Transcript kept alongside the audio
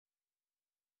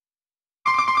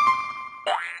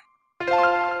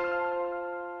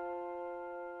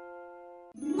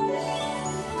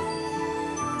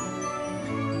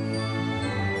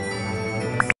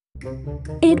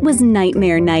It was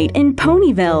Nightmare Night in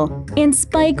Ponyville, and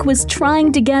Spike was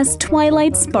trying to guess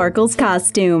Twilight Sparkle's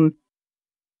costume.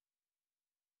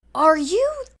 Are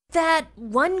you that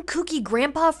one kooky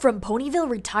grandpa from Ponyville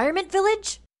Retirement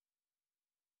Village?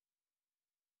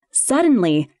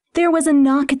 Suddenly, there was a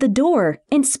knock at the door,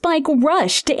 and Spike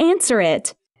rushed to answer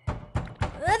it.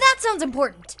 That sounds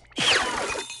important.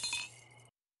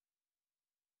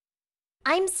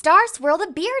 I'm Star Swirl the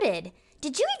Bearded.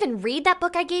 Did you even read that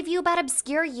book I gave you about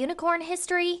obscure unicorn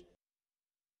history?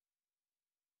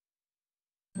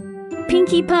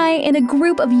 Pinkie Pie and a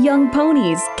group of young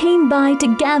ponies came by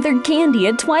to gather candy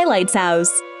at Twilight's house.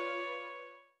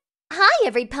 Hi,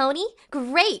 every pony.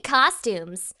 Great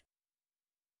costumes.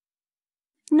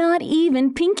 Not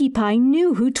even Pinkie Pie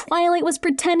knew who Twilight was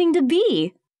pretending to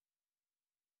be.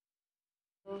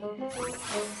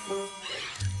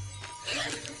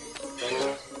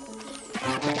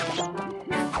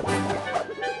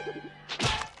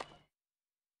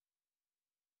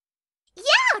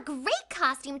 Yeah, great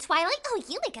costume, Twilight. Oh,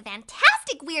 you make a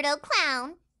fantastic weirdo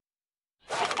clown.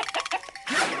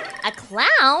 A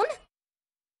clown?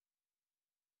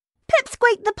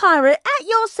 Pipsqueak the Pirate at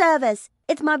your service.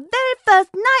 It's my very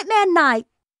first Nightmare Night.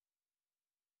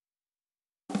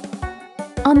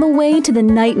 On the way to the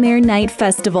Nightmare Night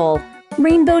Festival,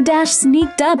 Rainbow Dash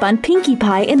sneaked up on Pinkie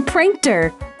Pie and pranked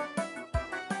her.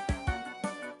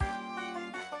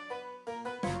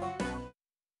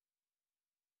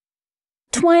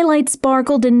 Twilight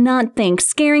Sparkle did not think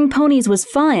scaring ponies was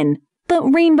fun, but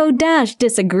Rainbow Dash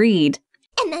disagreed.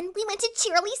 And then we went to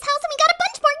Cheerilee's house and we got a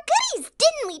bunch more goodies,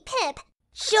 didn't we, Pip?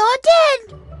 Sure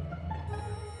did.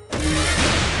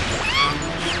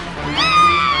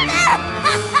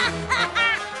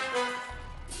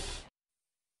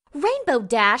 Rainbow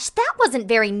Dash, that wasn't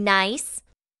very nice.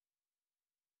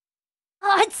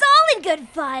 Oh, it's all in good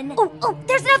fun. Oh,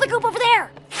 there's another group over there.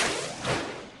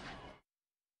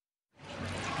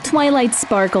 Twilight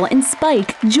Sparkle and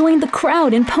Spike joined the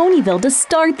crowd in Ponyville to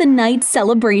start the night's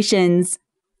celebrations.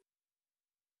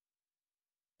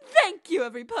 Thank you,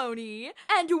 every pony,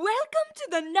 and welcome to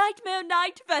the Nightmare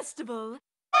Night Festival.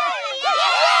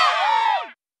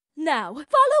 Now,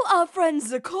 follow our friend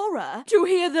Zakora to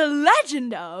hear the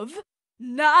legend of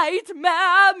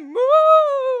Nightmare Moon.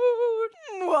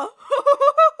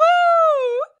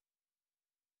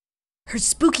 Her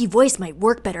spooky voice might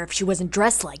work better if she wasn't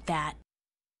dressed like that.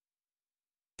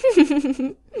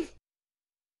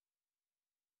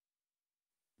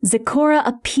 Zakora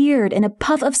appeared in a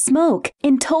puff of smoke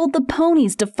and told the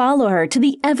ponies to follow her to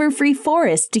the Everfree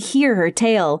Forest to hear her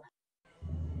tale.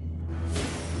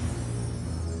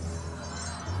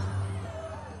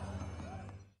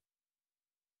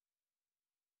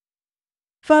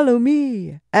 Follow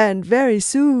me, and very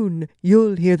soon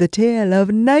you'll hear the tale of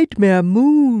Nightmare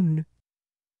Moon.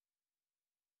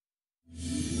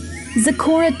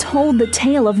 Zakora told the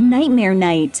tale of Nightmare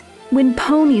Night, when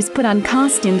ponies put on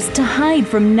costumes to hide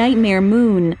from Nightmare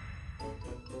Moon.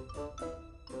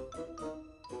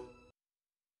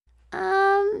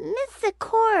 Miss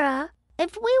Zakora,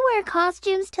 if we wear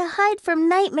costumes to hide from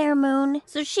Nightmare Moon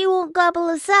so she won't gobble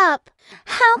us up,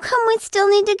 how come we still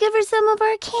need to give her some of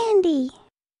our candy?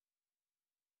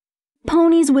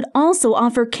 Ponies would also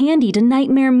offer candy to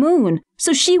Nightmare Moon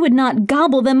so she would not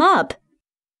gobble them up.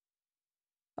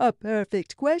 A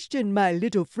perfect question, my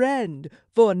little friend.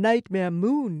 For Nightmare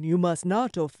Moon you must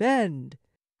not offend.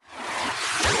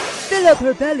 Fill up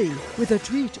her belly with a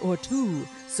treat or two,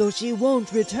 so she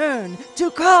won't return to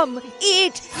come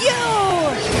eat you!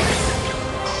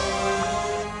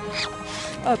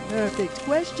 A perfect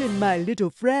question, my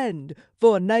little friend.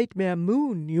 For Nightmare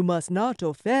Moon you must not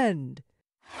offend.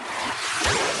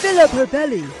 Fill up her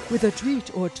belly with a treat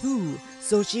or two,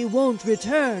 so she won't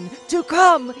return to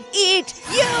come eat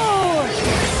you!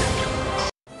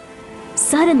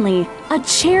 Suddenly, a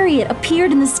chariot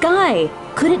appeared in the sky.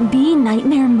 Could it be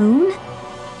Nightmare Moon?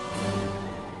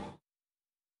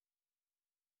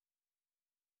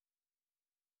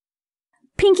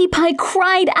 Pinkie Pie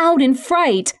cried out in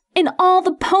fright, and all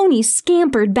the ponies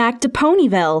scampered back to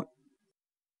Ponyville.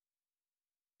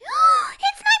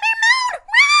 It's Nightmare Moon!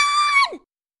 Run!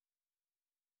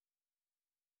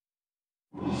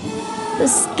 The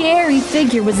scary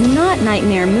figure was not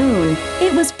Nightmare Moon.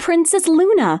 It was Princess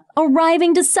Luna,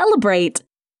 arriving to celebrate.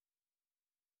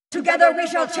 Together we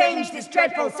shall change this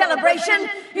dreadful celebration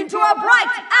into a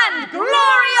bright and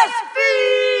glorious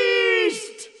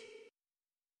feast!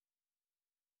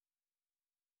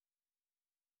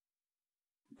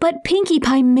 But Pinkie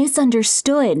Pie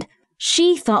misunderstood.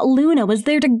 She thought Luna was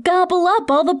there to gobble up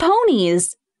all the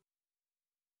ponies.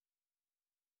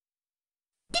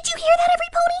 Did you hear that, every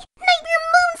pony? Nightmare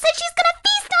Moon said she's gonna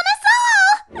feast on us all!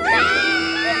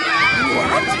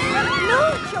 What? No,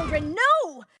 children,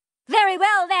 no! Very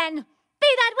well, then. Be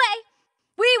that way.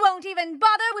 We won't even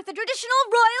bother with the traditional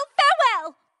royal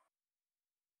farewell.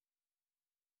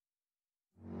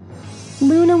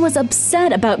 Luna was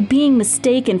upset about being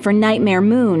mistaken for Nightmare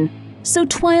Moon, so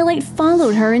Twilight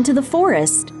followed her into the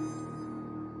forest.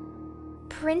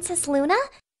 Princess Luna?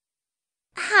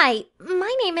 Hi,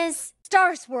 my name is...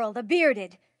 Star Swirl the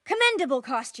Bearded. Commendable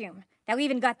costume. Thou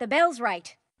even got the bells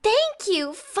right. Thank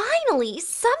you! Finally,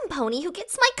 some pony who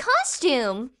gets my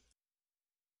costume!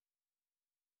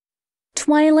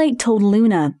 Twilight told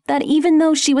Luna that even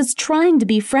though she was trying to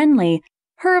be friendly,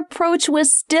 her approach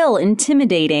was still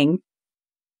intimidating.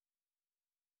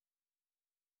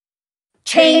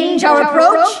 Change our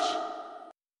approach?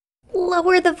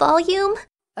 Lower the volume?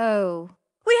 Oh.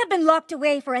 We have been locked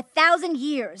away for 1,000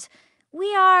 years.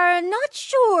 We are not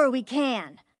sure we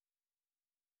can.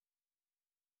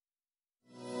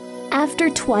 After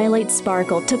Twilight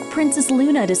Sparkle took Princess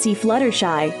Luna to see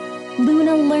Fluttershy,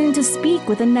 Luna learned to speak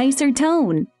with a nicer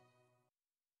tone.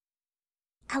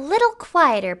 A little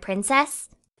quieter, Princess.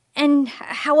 And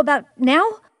how about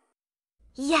now?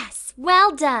 Yes,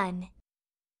 well done.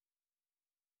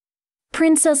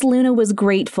 Princess Luna was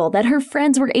grateful that her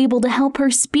friends were able to help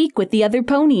her speak with the other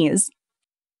ponies.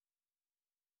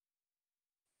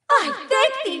 I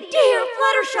thank thee, dear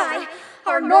Fluttershy!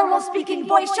 Our normal-speaking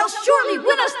voice shall surely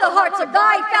win us the hearts of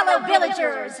thy fellow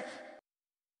villagers!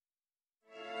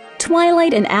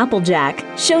 Twilight and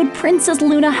Applejack showed Princess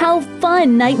Luna how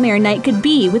fun Nightmare Night could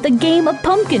be with a game of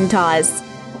pumpkin toss.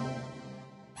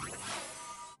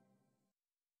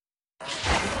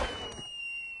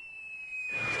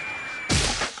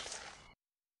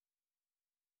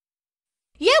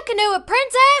 You can do it,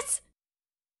 Princess!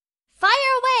 Fire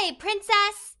away,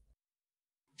 Princess!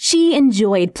 She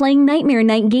enjoyed playing Nightmare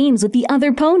Night games with the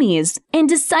other ponies and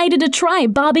decided to try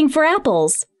bobbing for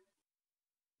apples.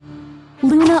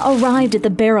 Luna arrived at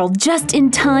the barrel just in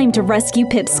time to rescue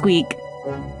Pipsqueak.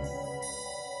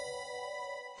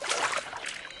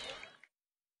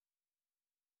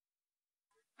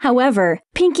 However,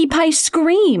 Pinkie Pie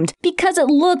screamed because it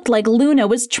looked like Luna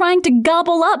was trying to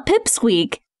gobble up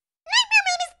Pipsqueak. Nightmare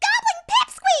Moon is gobbling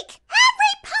Pipsqueak!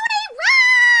 Every pony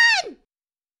run!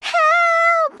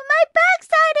 Help! My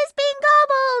backside is being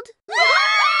gobbled!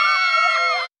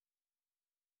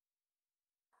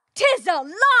 'Tis a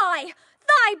lie!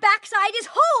 Thy backside is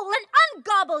whole and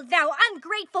ungobbled, thou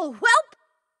ungrateful whelp!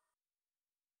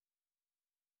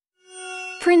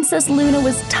 Princess Luna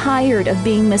was tired of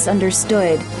being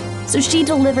misunderstood, so she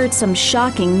delivered some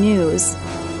shocking news.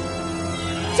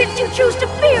 Since you choose to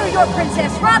fear your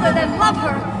princess rather than love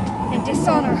her, and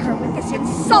dishonor her with this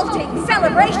insulting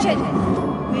celebration,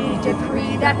 we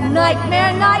decree that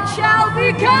Nightmare Night shall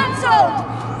be cancelled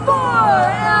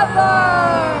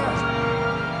forever!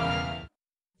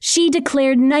 She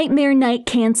declared Nightmare Night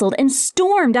canceled and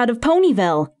stormed out of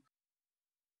Ponyville.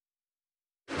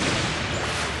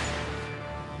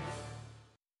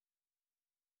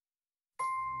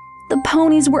 The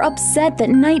ponies were upset that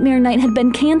Nightmare Night had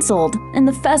been canceled and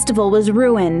the festival was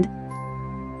ruined.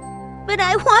 But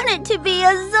I want it to be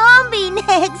a zombie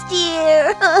next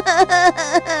year!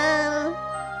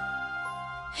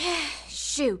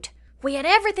 Shoot, we had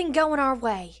everything going our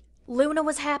way. Luna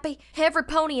was happy, every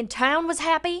pony in town was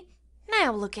happy.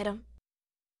 Now look at 'em.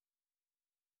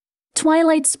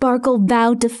 Twilight Sparkle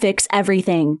vowed to fix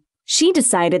everything. She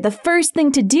decided the first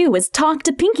thing to do was talk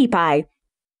to Pinkie Pie.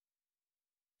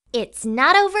 It's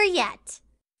not over yet.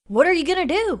 What are you gonna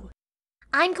do?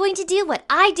 I'm going to do what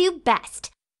I do best.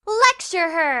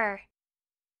 Lecture her!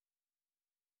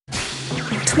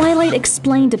 Twilight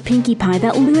explained to Pinkie Pie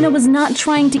that Luna was not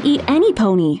trying to eat any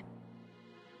pony.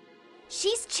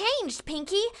 She's changed,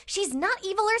 Pinkie. She's not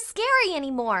evil or scary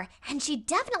anymore, and she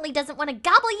definitely doesn't want to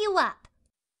gobble you up.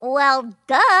 Well,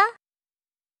 duh!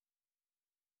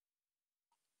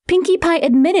 Pinkie Pie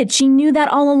admitted she knew that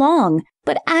all along,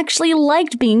 but actually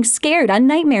liked being scared on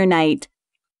Nightmare Night.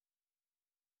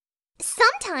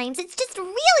 Sometimes it's just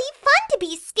really fun to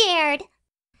be scared.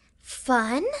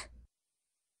 Fun?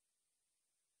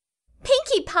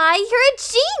 Pinkie Pie, you're a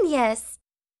genius!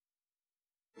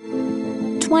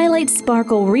 Twilight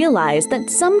Sparkle realized that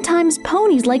sometimes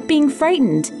ponies like being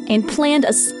frightened and planned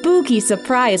a spooky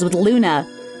surprise with Luna.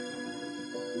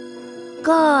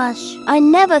 Gosh, I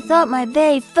never thought my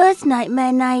very first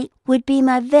Nightmare Night would be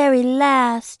my very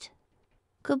last.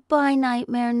 Goodbye,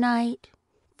 Nightmare Night.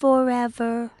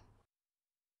 Forever.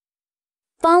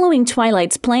 Following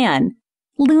Twilight's plan,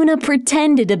 Luna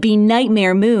pretended to be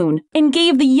Nightmare Moon and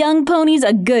gave the young ponies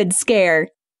a good scare.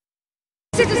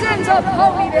 Citizens of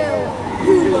Ponyville,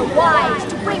 you were wise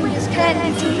to bring this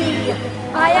candy to me.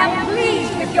 I am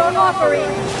pleased with your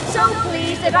offering, so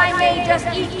pleased that I may just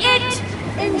eat it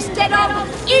instead of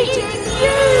eating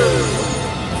you!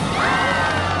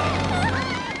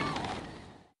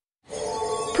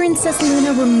 Princess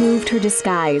Luna removed her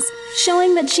disguise,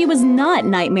 showing that she was not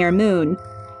Nightmare Moon.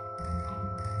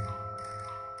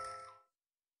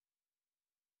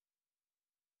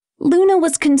 Luna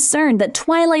was concerned that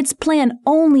Twilight's plan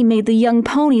only made the young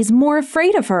ponies more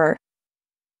afraid of her.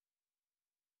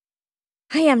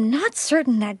 I am not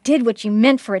certain that did what you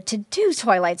meant for it to do,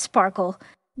 Twilight Sparkle.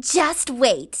 Just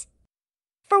wait.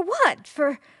 For what?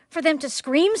 For them to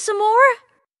scream some more?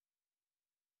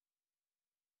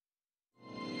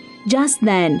 Just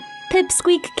then,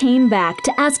 Pipsqueak came back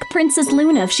to ask Princess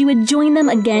Luna if she would join them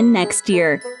again next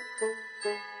year.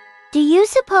 Do you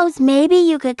suppose maybe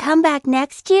you could come back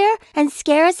next year and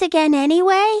scare us again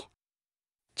anyway?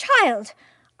 Child,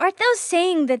 art thou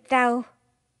saying that thou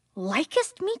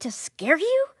likest me to scare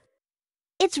you?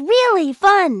 It's really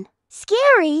fun.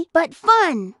 Scary, but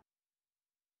fun.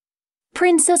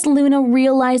 Princess Luna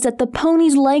realized that the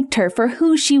ponies liked her for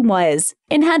who she was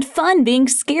and had fun being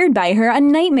scared by her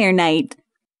on Nightmare Night.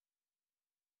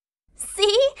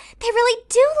 See? They really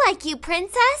do like you,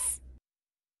 Princess.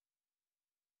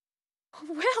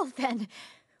 Well then,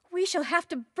 we shall have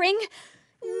to bring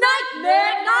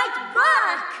Nightmare Night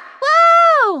back!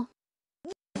 Whoa!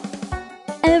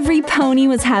 Every pony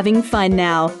was having fun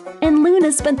now, and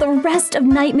Luna spent the rest of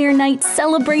Nightmare Night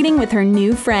celebrating with her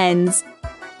new friends.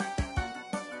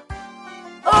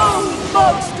 Oh,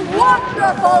 most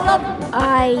wonderful of...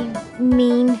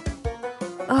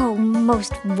 Oh,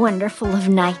 most wonderful of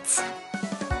nights.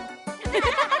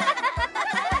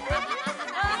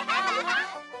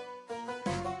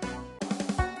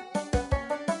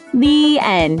 The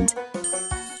end.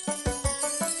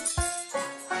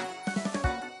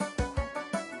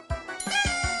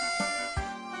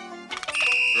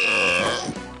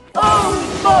 Oh,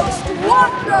 most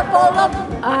wonderful of...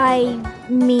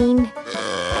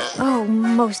 Oh,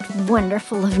 most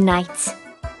wonderful of nights.